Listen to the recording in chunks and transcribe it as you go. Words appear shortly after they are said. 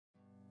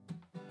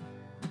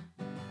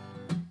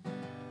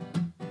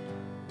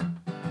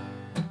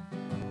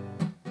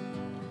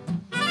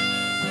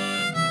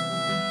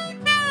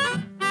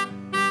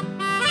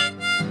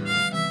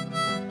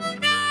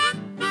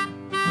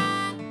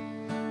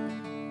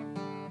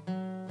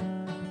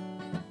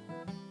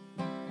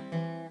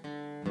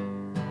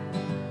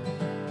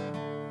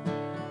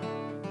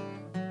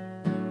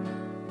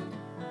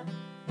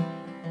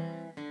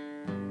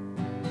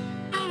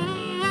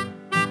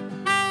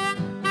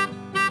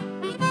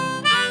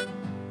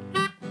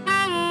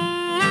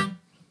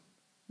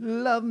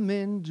love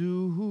me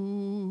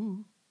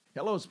do.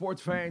 Hello,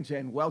 sports fans,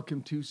 and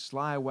welcome to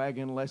Sly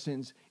Wagon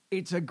Lessons.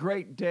 It's a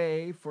great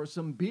day for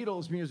some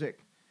Beatles music.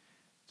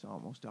 It's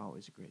almost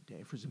always a great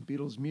day for some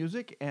Beatles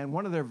music, and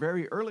one of their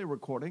very early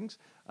recordings,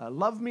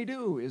 Love Me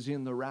Do, is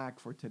in the rack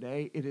for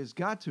today. It has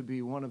got to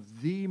be one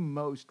of the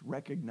most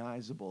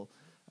recognizable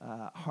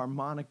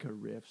harmonica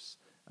riffs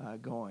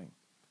going.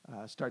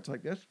 Starts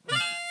like this.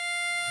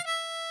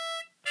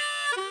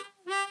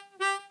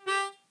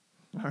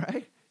 All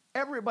right?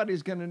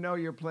 Everybody's going to know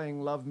you're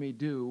playing Love Me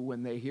Do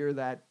when they hear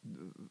that,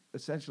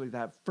 essentially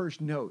that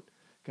first note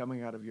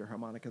coming out of your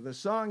harmonica. The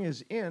song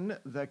is in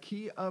the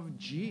key of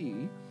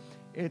G.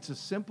 It's a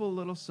simple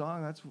little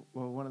song. That's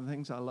one of the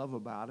things I love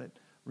about it.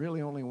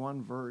 Really only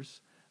one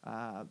verse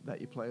that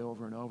you play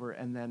over and over,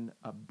 and then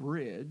a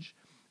bridge.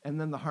 And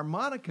then the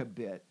harmonica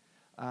bit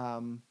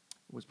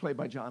was played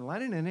by John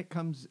Lennon, and it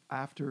comes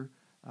after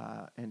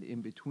and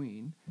in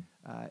between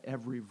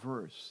every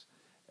verse.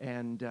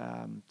 And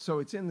so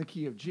it's in the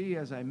key of G,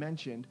 as I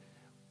mentioned.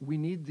 We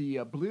need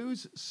the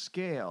blues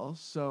scale,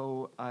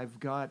 so I've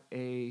got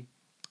a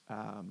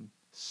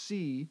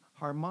C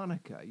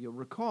harmonica. You'll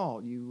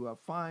recall, you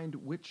find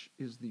which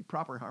is the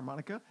proper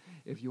harmonica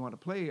if you want to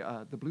play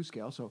the blues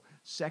scale. So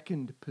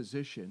second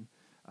position,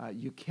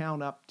 you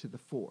count up to the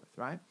fourth,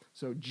 right?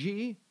 So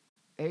G,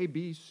 A,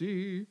 B,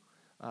 C,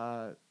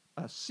 a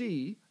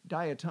C,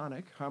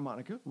 diatonic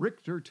harmonica,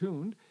 Richter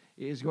tuned,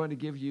 is going to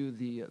give you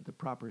the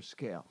proper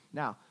scale.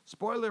 Now,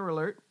 spoiler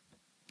alert,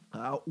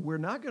 we're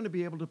not going to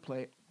be able to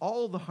play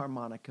all the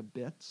harmonica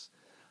bits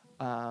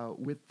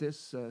with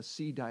this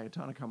C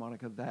diatonic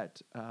harmonica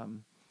that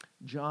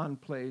John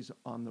plays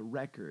on the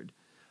record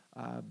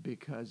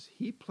because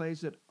he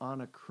plays it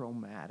on a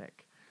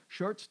chromatic.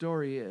 Short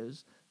story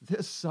is,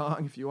 this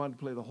song, if you want to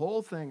play the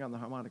whole thing on the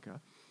harmonica,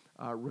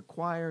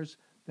 requires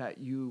that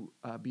you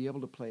be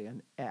able to play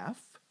an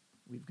F.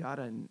 We've got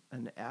an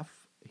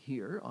F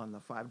here on the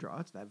 5 draw.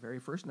 It's that very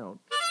first note.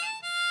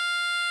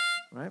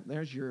 Right,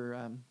 there's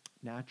your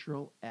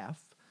natural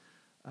F.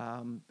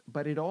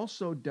 But it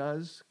also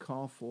does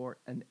call for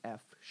an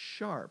F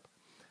sharp.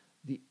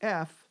 The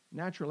F,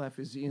 natural F,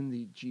 is in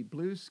the G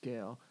blues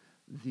scale.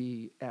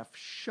 The F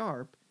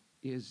sharp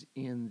is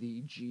in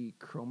the G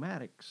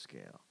chromatic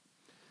scale.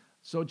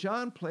 So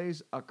John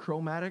plays a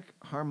chromatic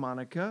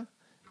harmonica.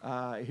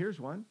 Here's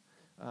one.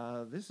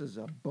 This is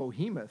a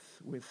behemoth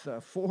with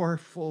 4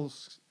 full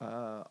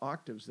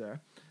octaves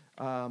there.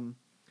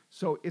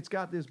 So it's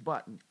got this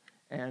button,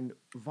 and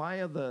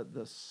via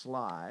the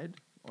slide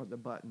or the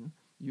button,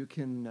 you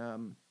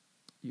can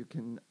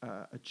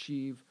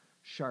achieve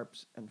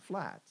sharps and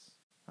flats.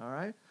 All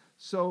right.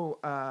 So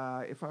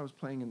if I was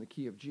playing in the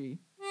key of G,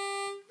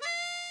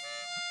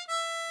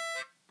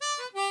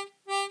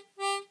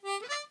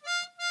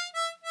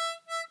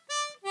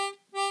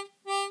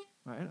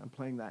 right, I'm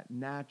playing that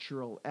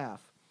natural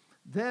F.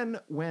 Then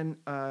when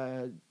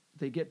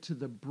they get to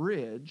the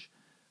bridge,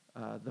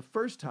 the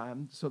first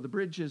time, so the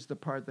bridge is the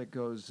part that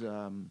goes,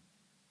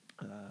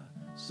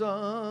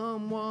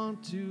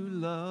 someone to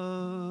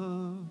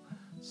love,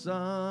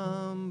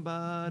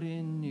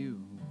 somebody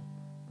new,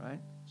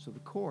 right? So the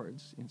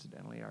chords,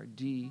 incidentally, are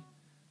D,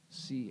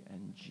 C,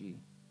 and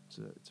G. It's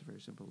a very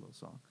simple little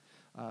song.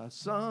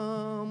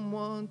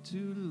 Someone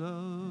to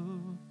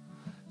love,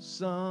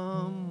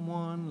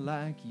 someone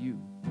like you.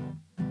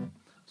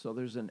 So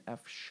there's an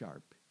F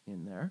sharp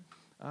in there.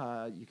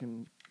 You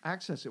can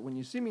access it. When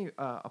you see me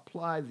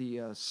apply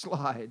the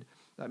slide,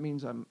 that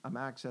means I'm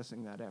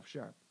accessing that F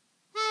sharp.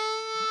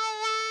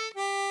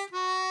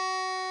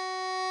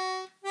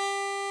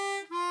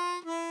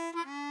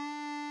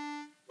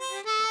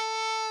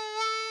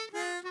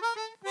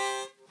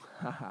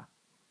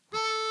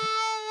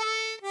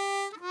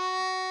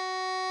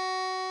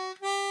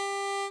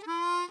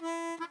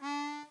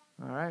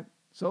 All right.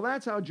 So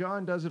that's how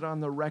John does it on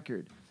the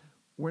record.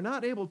 We're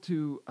not able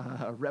to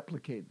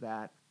replicate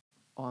that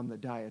on the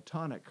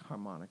diatonic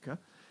harmonica,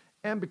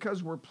 and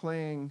because we're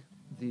playing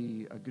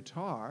the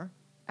guitar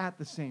at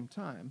the same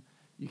time,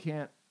 you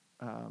can't,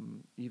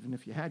 even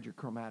if you had your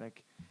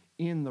chromatic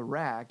in the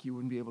rack, you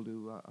wouldn't be able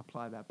to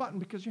apply that button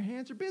because your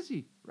hands are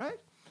busy, right?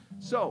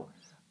 So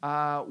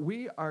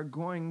we are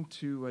going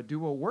to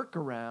do a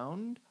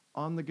workaround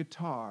on the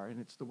guitar, and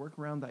it's the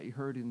workaround that you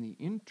heard in the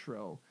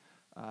intro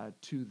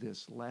to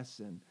this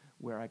lesson,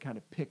 where I kind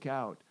of pick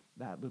out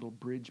that little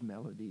bridge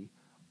melody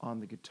on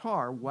the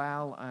guitar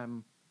while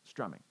I'm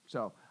strumming.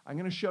 So I'm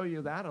going to show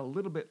you that a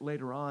little bit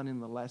later on in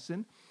the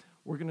lesson.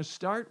 We're going to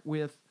start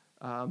with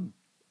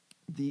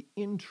the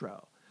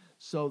intro.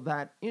 So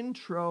that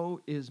intro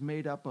is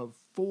made up of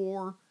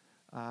 4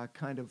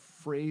 kind of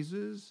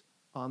phrases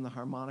on the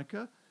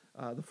harmonica.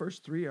 The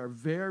first 3 are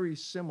very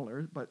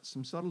similar, but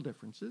some subtle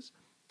differences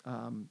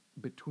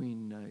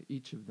between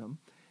each of them.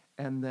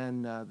 And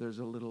then there's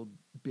a little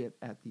bit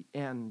at the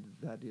end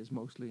that is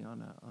mostly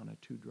on a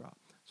 2-drop.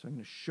 So I'm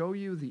going to show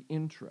you the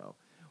intro.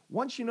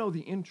 Once you know the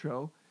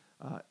intro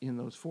in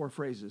those 4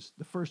 phrases,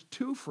 the first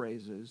 2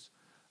 phrases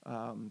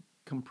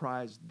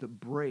comprise the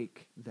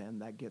break then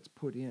that gets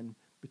put in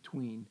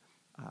between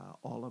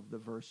all of the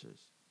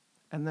verses.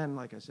 And then,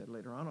 like I said,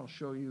 later on, I'll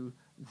show you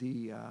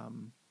the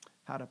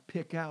how to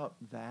pick out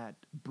that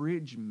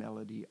bridge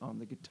melody on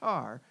the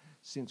guitar,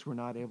 since we're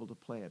not able to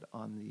play it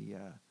on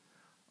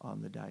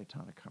the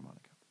diatonic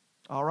harmonica.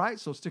 All right,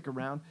 so stick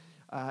around.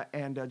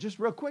 And just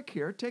real quick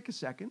here, take a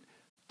second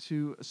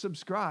to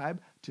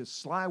subscribe to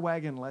Sly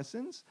Wagon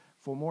Lessons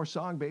for more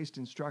song-based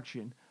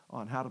instruction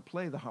on how to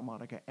play the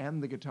harmonica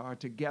and the guitar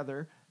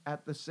together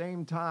at the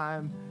same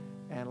time.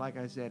 And like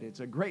I said,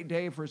 it's a great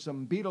day for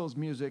some Beatles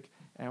music,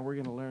 and we're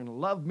going to learn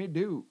Love Me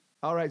Do.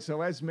 All right,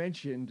 so as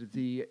mentioned,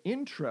 the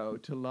intro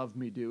to Love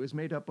Me Do is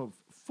made up of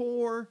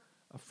 4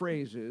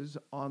 phrases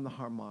on the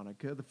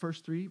harmonica. The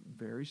first 3,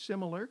 very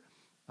similar,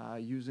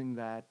 using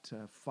that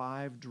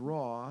 5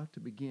 draw to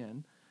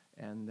begin,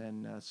 and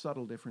then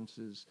subtle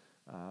differences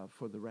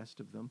for the rest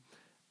of them.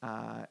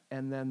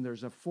 And then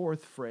there's a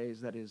 4th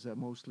phrase that is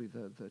mostly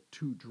the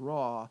 2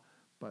 draw,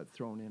 but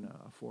thrown in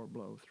a 4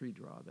 blow 3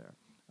 draw there.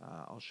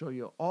 I'll show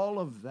you all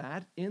of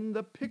that in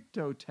the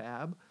Picto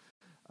tab,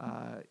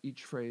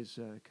 each phrase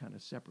kind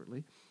of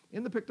separately.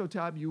 In the Picto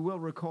tab, you will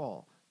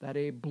recall that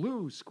a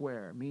blue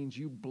square means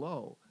you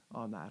blow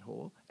on that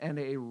hole, and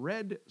a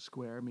red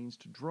square means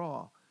to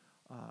draw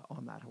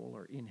on that hole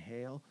or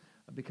inhale.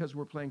 Because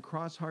we're playing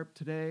cross harp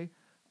today,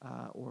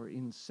 or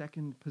in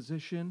second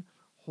position,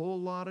 whole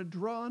lot of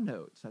draw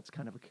notes. That's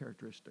kind of a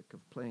characteristic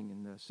of playing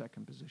in the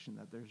second position,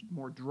 that there's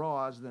more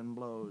draws than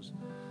blows.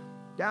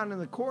 Down in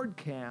the chord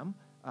cam,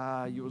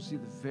 you will see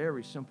the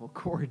very simple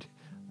chord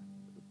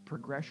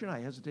progression. I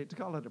hesitate to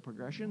call it a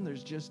progression.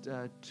 There's just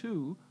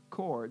 2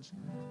 chords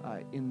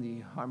in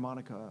the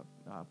harmonica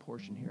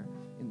portion here,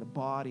 in the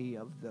body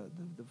of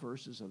the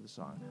verses of the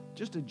song.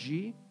 Just a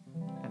G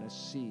and a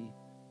C.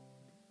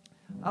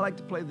 I like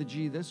to play the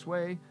G this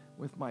way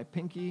with my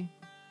pinky,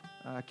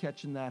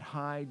 catching that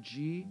high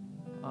G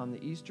on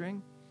the E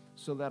string,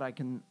 so that I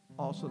can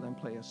also then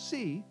play a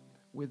C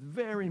with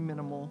very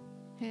minimal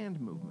hand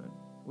movement,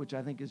 which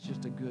I think is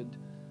just a good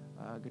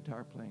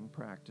guitar playing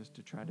practice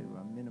to try to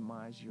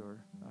minimize your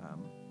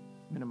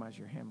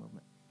hand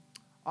movement.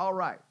 All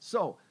right,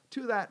 so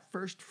to that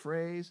first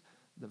phrase,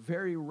 the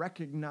very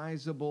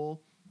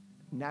recognizable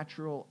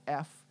natural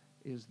F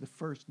is the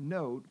first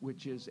note,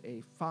 which is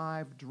a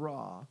 5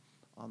 draw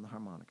on the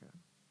harmonica.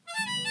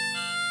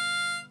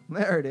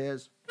 There it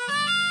is.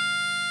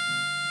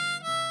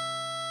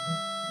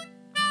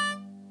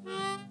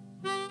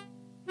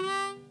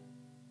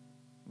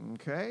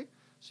 Okay,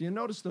 so you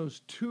notice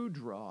those 2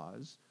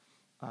 draws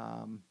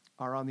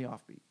are on the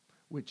offbeat,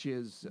 which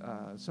is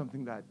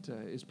something that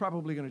is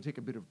probably going to take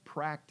a bit of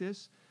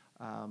practice,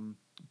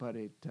 but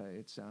it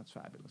sounds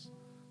fabulous.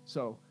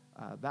 So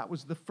that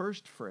was the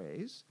first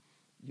phrase.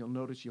 You'll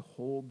notice you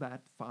hold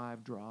that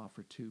 5 draw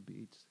for 2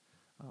 beats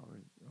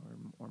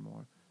or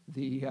more.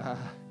 The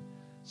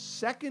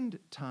second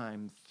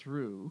time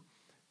through,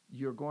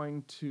 you're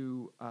going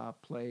to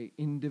play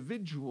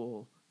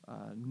individual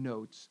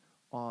notes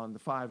on the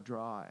 5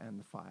 draw and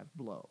the 5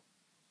 blow.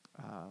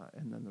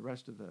 And then the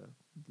rest of the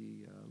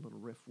little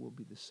riff will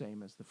be the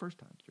same as the first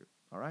time through.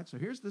 All right, so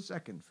here's the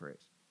second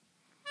phrase.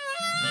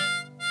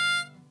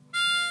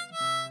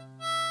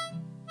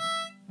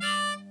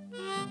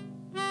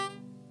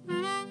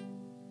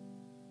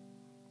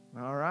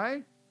 All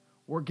right,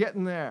 we're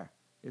getting there.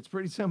 It's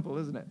pretty simple,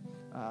 isn't it?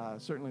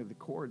 Certainly the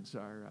chords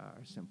are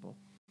simple.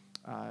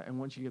 And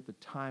once you get the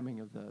timing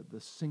of the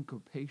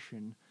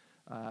syncopation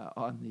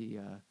on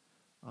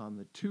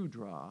the 2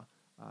 draw,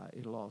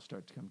 it'll all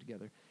start to come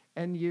together.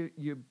 And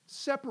you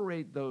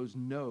separate those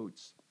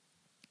notes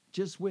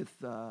just with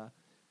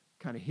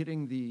kind of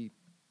hitting the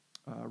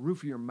roof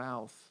of your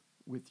mouth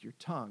with your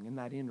tongue, and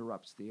that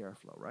interrupts the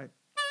airflow, right?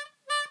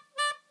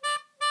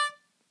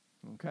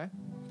 Okay?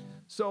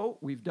 So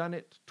we've done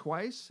it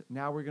twice.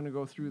 Now we're going to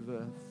go through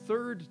the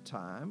 3rd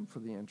time for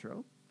the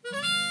intro.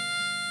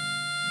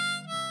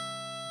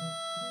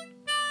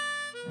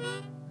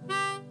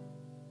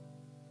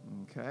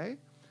 Okay?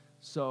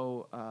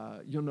 So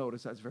you'll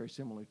notice that's very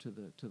similar to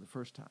the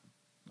first time.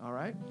 All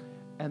right?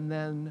 And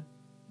then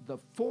the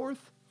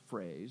 4th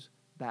phrase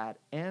that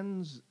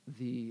ends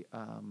the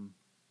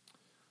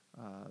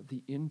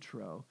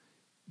intro,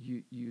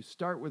 you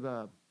start with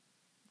a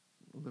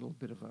little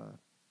bit of a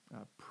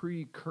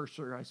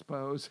precursor, I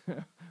suppose,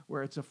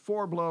 where it's a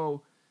 4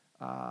 blow,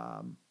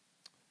 4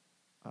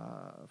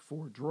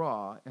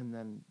 draw, and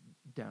then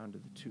down to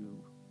the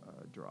 2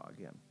 draw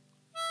again.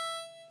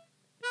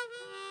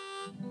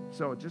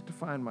 So just to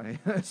find my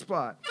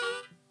spot,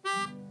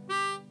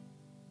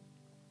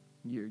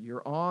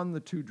 you're on the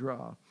 2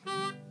 draw.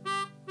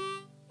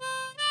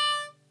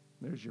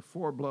 There's your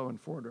 4 blow and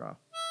 4 draw.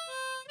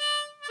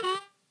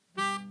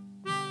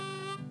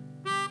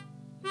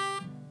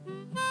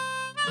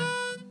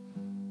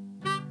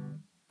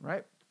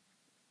 Right?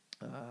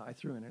 I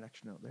threw in an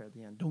extra note there at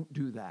the end. Don't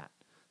do that.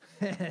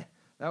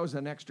 That was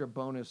an extra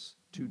bonus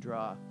 2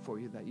 draw for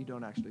you that you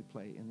don't actually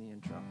play in the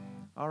intro.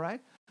 All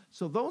right?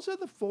 So those are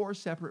the 4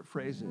 separate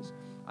phrases.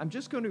 I'm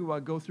just going to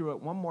go through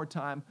it one more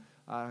time,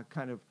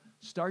 kind of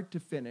start to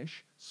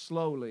finish,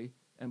 slowly,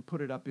 and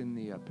put it up in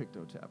the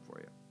picto tab for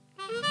you.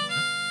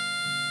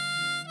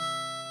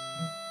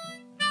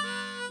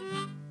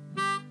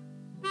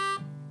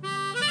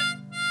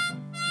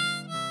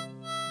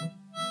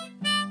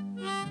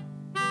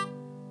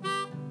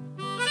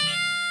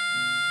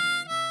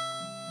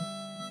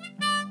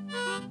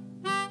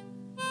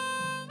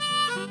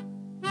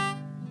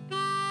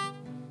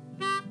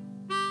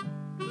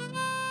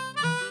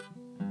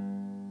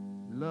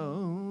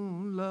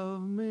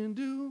 Love me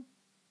do,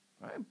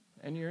 right?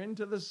 And you're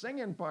into the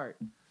singing part.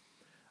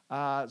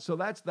 So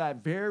that's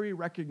that very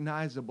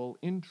recognizable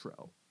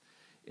intro.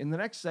 In the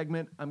next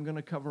segment, I'm going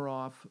to cover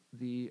off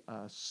the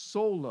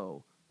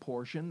solo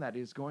portion that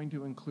is going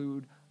to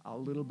include a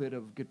little bit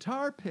of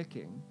guitar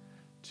picking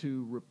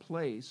to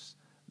replace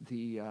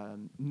the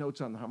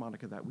notes on the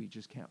harmonica that we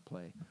just can't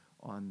play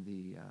on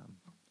the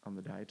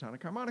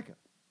diatonic harmonica.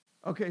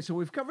 Okay, so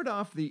we've covered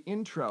off the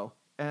intro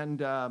and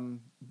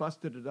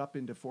busted it up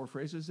into 4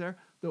 phrases there.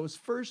 Those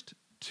first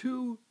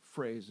 2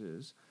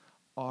 phrases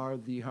are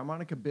the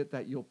harmonica bit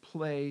that you'll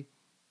play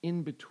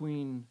in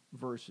between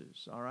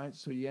verses, all right?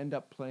 So you end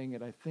up playing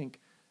it, I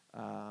think,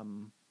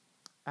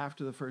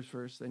 after the first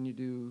verse, then you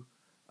do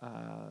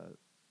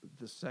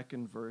the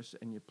second verse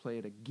and you play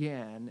it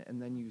again, and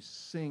then you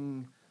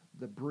sing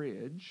the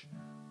bridge,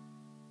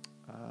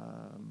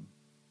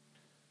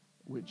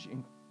 which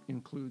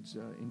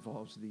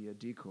involves the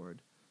D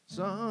chord.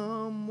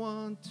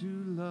 Someone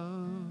to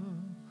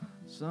love,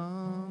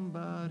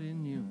 somebody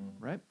new,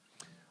 right?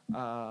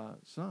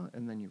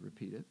 And then you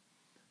repeat it,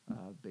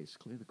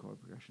 basically, the chord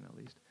progression at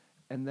least.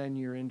 And then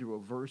you're into a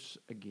verse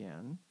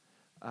again.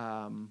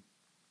 And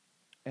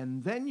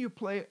then you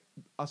play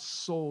a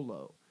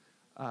solo.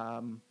 If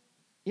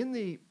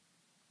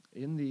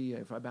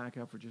I back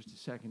up for just a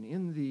second,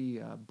 in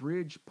the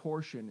bridge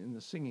portion in the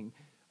singing,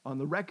 on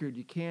the record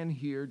you can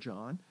hear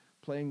John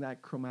playing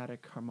that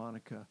chromatic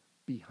harmonica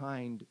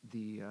behind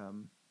the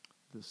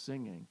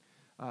singing.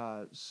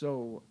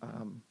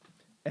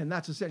 And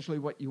that's essentially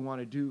what you want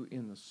to do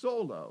in the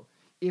solo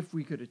if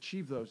we could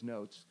achieve those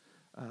notes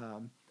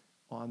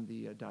on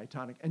the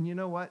diatonic. And you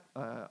know what?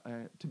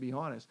 To be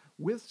honest,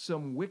 with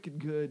some wicked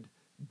good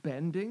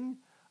bending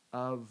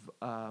of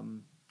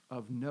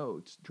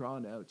notes, draw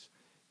notes,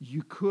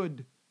 you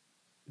could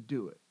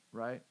do it,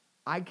 right?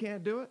 I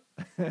can't do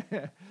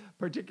it,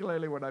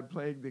 particularly when I'm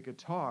playing the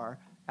guitar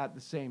at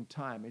the same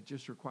time. It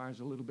just requires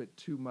a little bit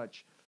too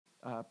much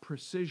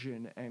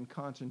precision and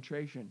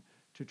concentration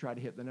to try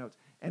to hit the notes.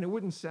 And it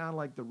wouldn't sound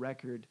like the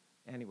record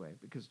anyway,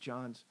 because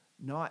John's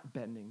not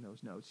bending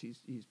those notes.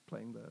 He's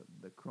playing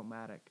the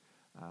chromatic,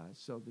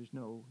 so there's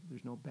no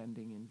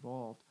bending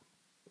involved.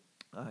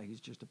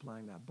 He's just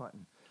applying that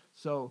button.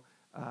 So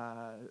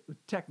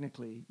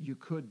technically, you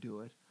could do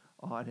it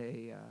on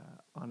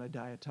a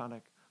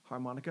diatonic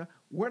harmonica.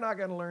 We're not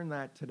going to learn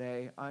that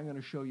today. I'm going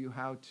to show you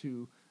how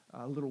to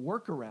a little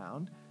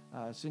workaround.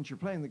 Since you're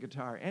playing the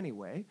guitar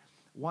anyway,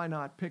 why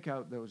not pick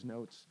out those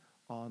notes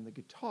on the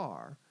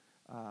guitar,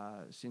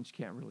 since you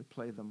can't really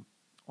play them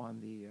on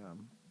the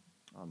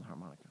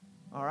harmonica.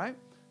 All right.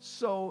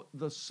 So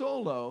the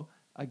solo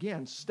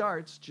again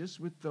starts just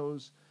with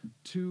those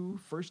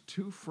first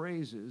two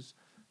phrases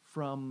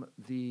from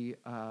the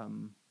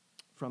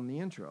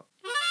intro.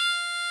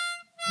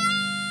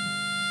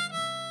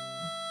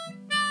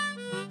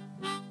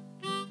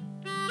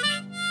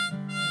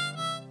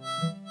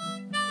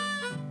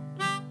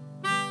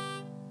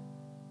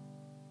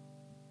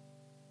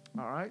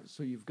 All right,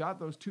 so you've got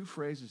those 2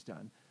 phrases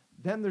done.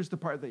 Then there's the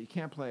part that you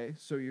can't play,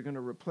 so you're going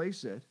to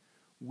replace it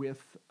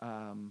with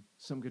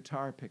some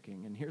guitar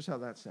picking, and here's how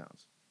that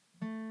sounds.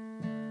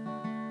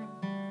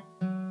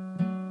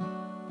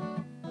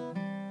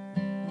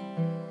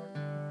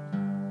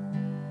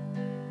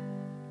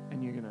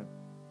 And you're going to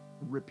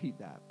repeat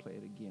that, play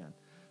it again.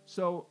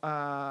 So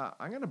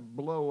I'm going to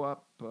blow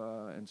up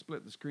and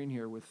split the screen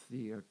here with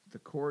the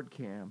chord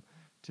cam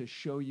to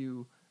show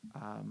you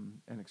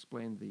and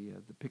explain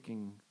the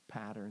picking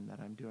pattern that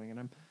I'm doing.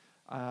 And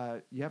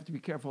you have to be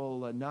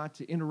careful not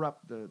to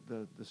interrupt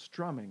the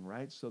strumming,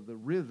 right? So the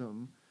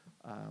rhythm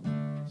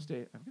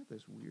stay. I've got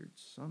this weird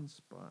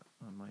sunspot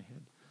on my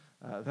head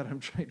that I'm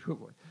trying to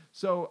avoid.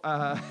 So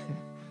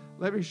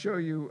let me show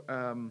you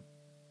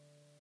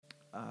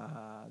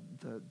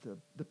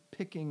the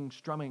picking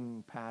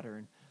strumming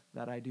pattern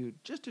that I do,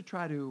 just to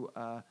try to.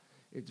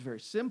 It's very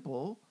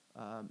simple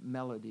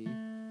melody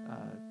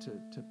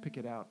to pick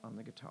it out on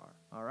the guitar.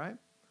 All right.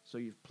 So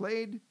you've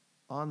played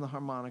on the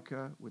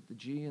harmonica with the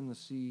G and the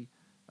C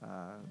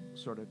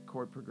sort of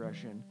chord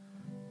progression,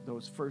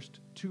 those first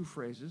 2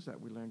 phrases that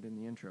we learned in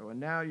the intro. And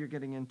now you're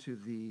getting into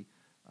the,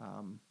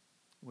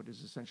 what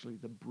is essentially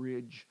the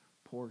bridge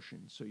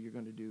portion. So you're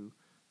going to do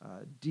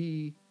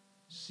D,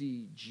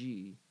 C,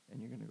 G, and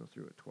you're going to go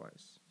through it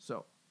twice.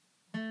 So.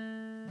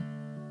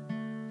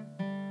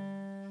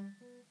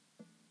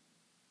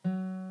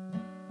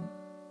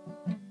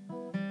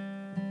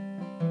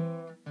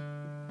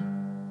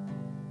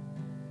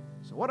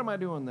 So what am I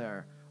doing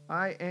there?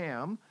 I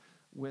am,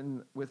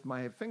 with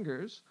my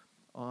fingers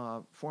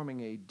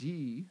forming a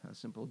D, a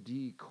simple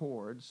D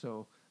chord.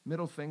 So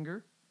middle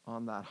finger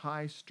on that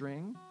high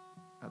string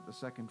at the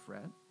 2nd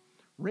fret,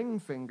 ring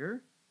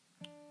finger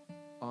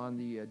on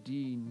the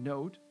D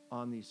note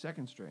on the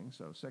 2nd string,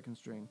 so 2nd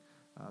string,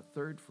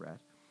 3rd fret,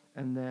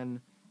 and then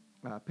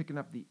picking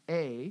up the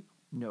A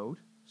note,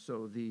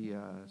 so the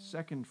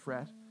 2nd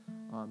fret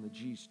on the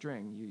G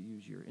string, you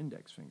use your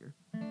index finger.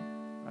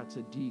 That's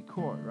a D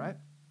chord, right?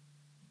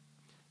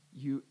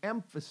 You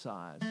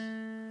emphasize,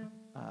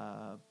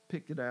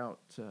 pick it out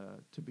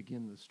to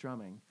begin the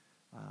strumming,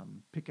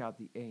 pick out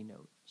the A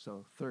note,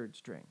 so 3rd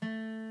string.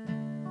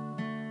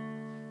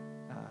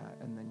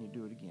 And then you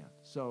do it again.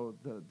 So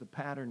the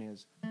pattern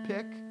is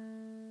pick,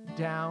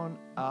 down,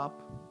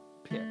 up,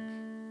 pick.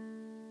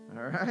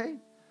 All right?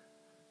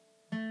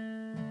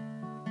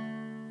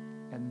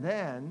 And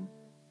then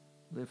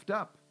lift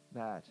up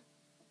that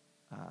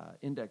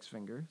index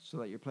finger so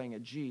that you're playing a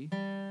G.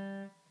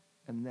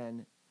 And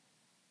then,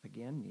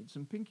 again, need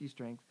some pinky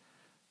strength.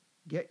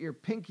 Get your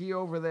pinky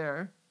over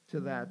there to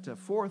that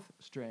 4th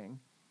string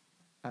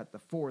at the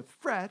 4th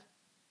fret,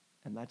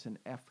 and that's an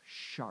F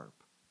sharp,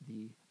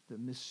 the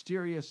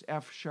mysterious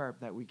F sharp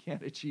that we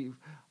can't achieve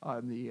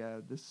on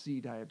the C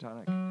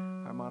diatonic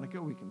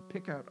harmonica. We can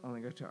pick out on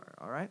the guitar,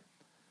 all right?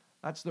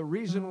 That's the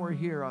reason we're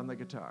here on the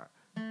guitar.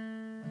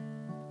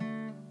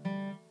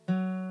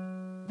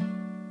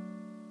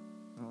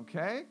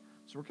 Okay?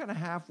 So we're kind of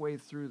halfway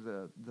through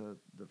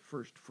the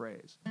first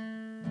phrase.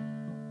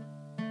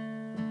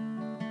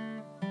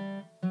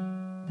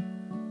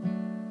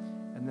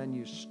 And then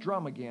you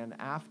strum again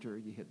after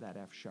you hit that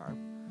F sharp.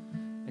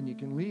 And you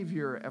can leave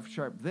your F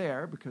sharp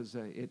there because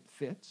it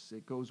fits.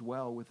 It goes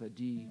well with a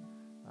D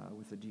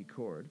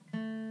chord.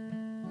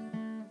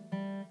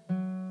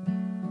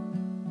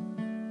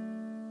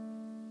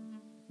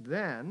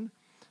 Then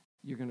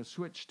you're going to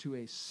switch to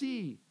a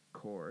C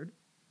chord.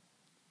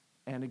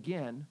 And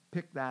again,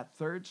 pick that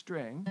 3rd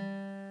string.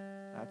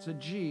 That's a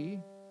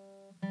G.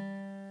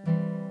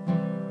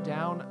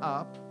 Down,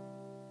 up.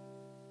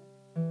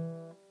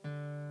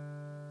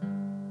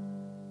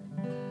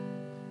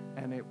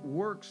 And it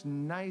works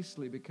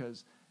nicely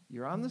because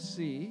you're on the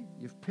C,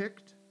 you've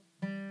picked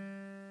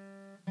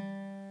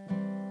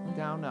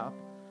down, up.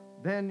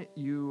 Then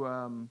you,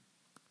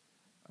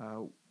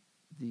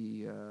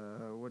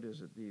 what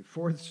is it, the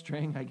 4th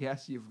string, I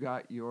guess, you've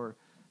got your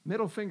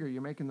middle finger,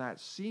 you're making that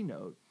C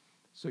note.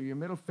 So your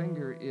middle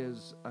finger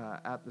is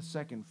at the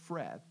 2nd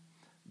fret.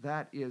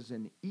 That is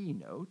an E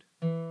note.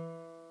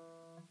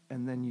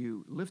 And then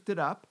you lift it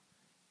up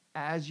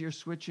as you're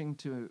switching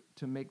to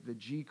make the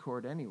G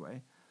chord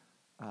anyway.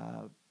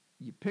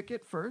 You pick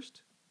it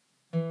first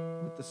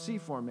with the C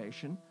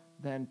formation,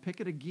 then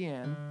pick it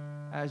again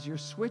as you're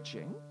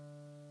switching.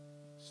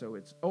 So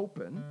it's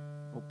open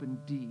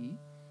D,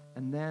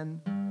 and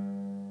then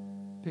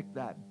pick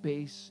that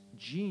bass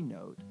G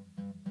note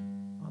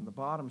on the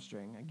bottom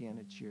string. Again,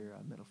 it's your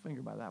middle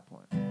finger by that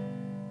point.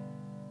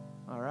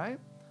 All right?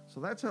 So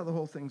that's how the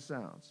whole thing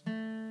sounds.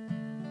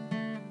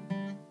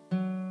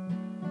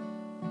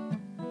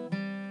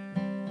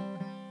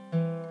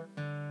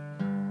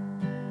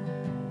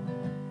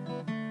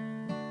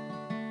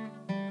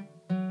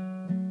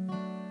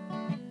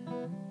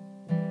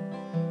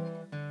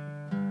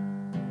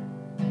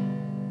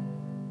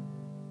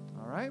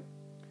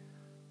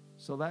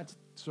 So that's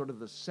sort of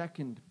the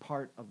second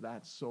part of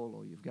that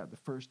solo. You've got the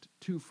first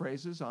 2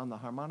 phrases on the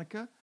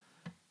harmonica.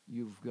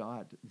 You've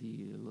got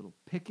the little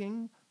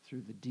picking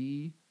through the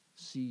D,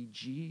 C,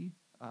 G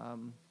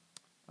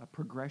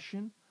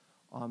progression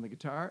on the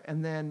guitar,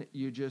 and then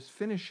you just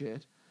finish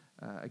it.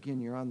 Again,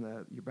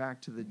 you're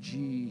back to the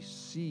G,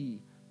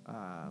 C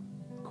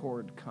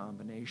chord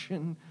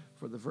combination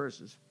for the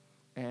verses,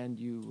 and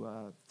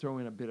you throw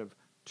in a bit of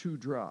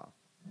 2-draw.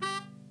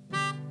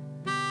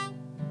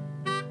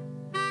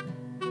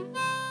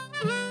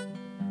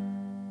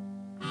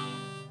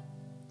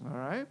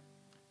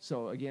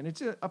 So again,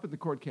 it's up at the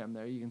chord cam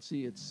there. You can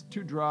see it's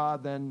 2-draw,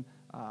 then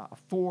a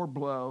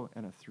 4-blow,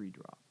 and a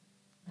 3-draw.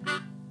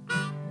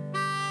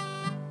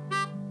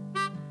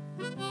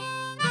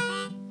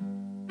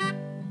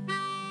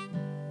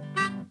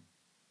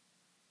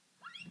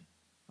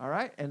 All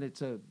right, and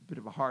it's a bit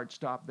of a hard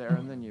stop there,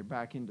 and then you're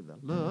back into the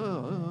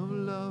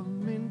love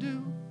me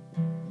do,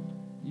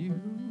 you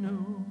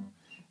know.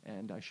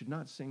 And I should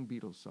not sing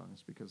Beatles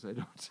songs because I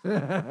don't,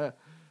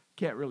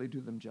 can't really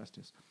do them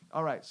justice.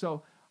 All right,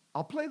 so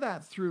I'll play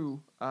that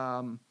through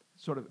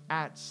sort of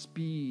at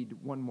speed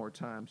one more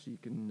time so you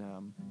can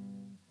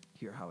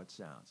hear how it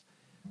sounds.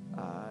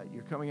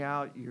 You're coming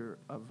out, you're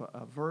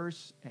a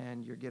verse,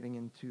 and you're getting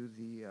into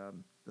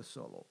the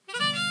solo.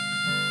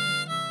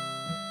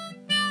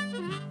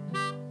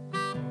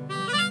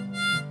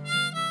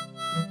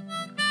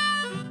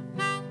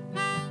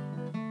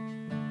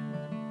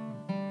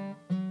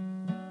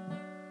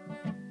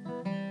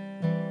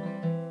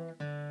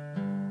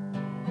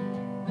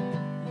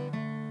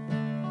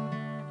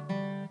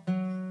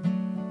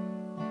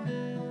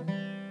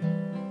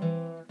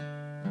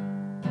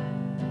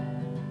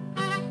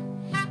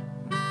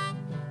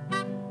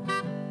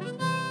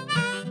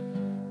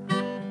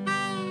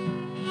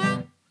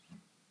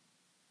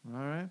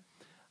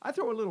 I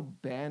throw a little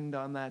bend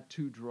on that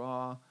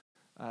 2-draw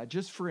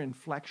just for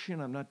inflection.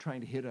 I'm not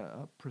trying to hit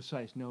a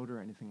precise note or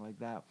anything like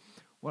that.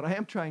 What I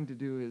am trying to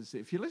do is,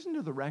 if you listen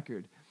to the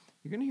record,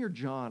 you're going to hear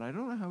John. I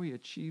don't know how he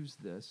achieves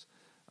this,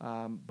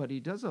 but he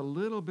does a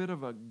little bit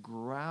of a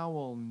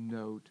growl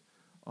note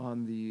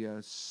on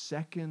the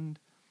second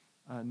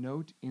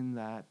note in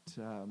that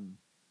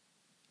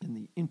in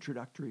the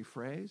introductory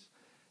phrase,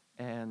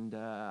 and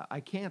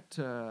I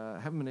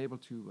haven't been able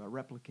to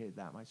replicate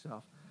that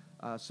myself.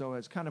 So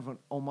as kind of an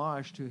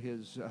homage to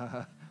his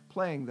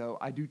playing, though,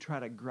 I do try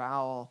to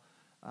growl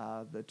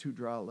the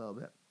 2-draw a little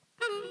bit.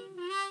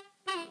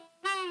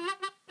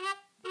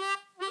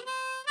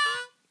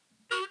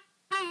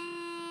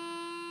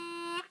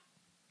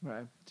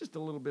 Right, just a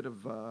little bit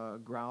of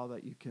growl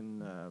that you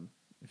can,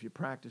 if you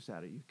practice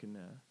at it, you can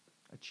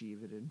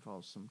achieve. It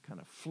involves some kind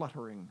of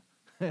fluttering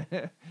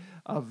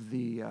of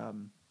the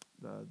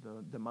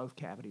mouth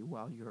cavity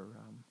while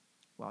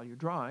you're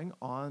drawing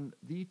on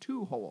the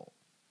 2-hole.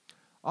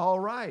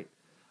 All right,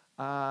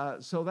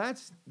 so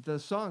that's the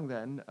song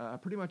then,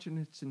 pretty much in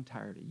its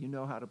entirety. You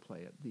know how to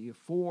play it. The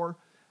 4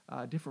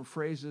 different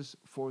phrases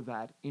for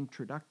that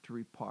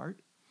introductory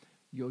part.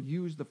 You'll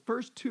use the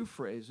first 2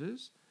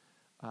 phrases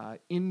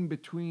in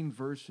between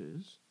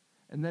verses.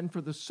 And then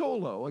for the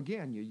solo,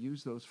 again, you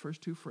use those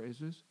first 2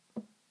 phrases,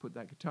 put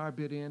that guitar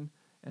bit in,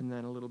 and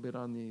then a little bit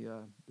on the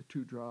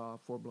 2-draw,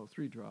 4-blow,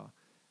 3-draw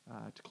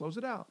to close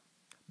it out.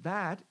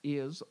 That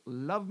is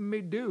Love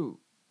Me Do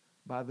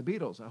by the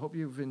Beatles. I hope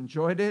you've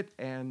enjoyed it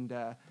and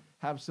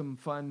have some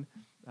fun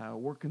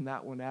working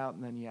that one out,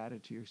 and then you add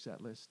it to your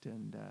set list,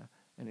 and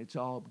it's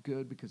all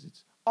good because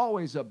it's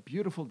always a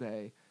beautiful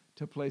day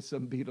to play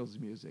some Beatles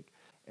music.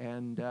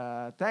 And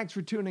thanks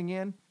for tuning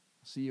in.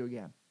 See you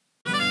again.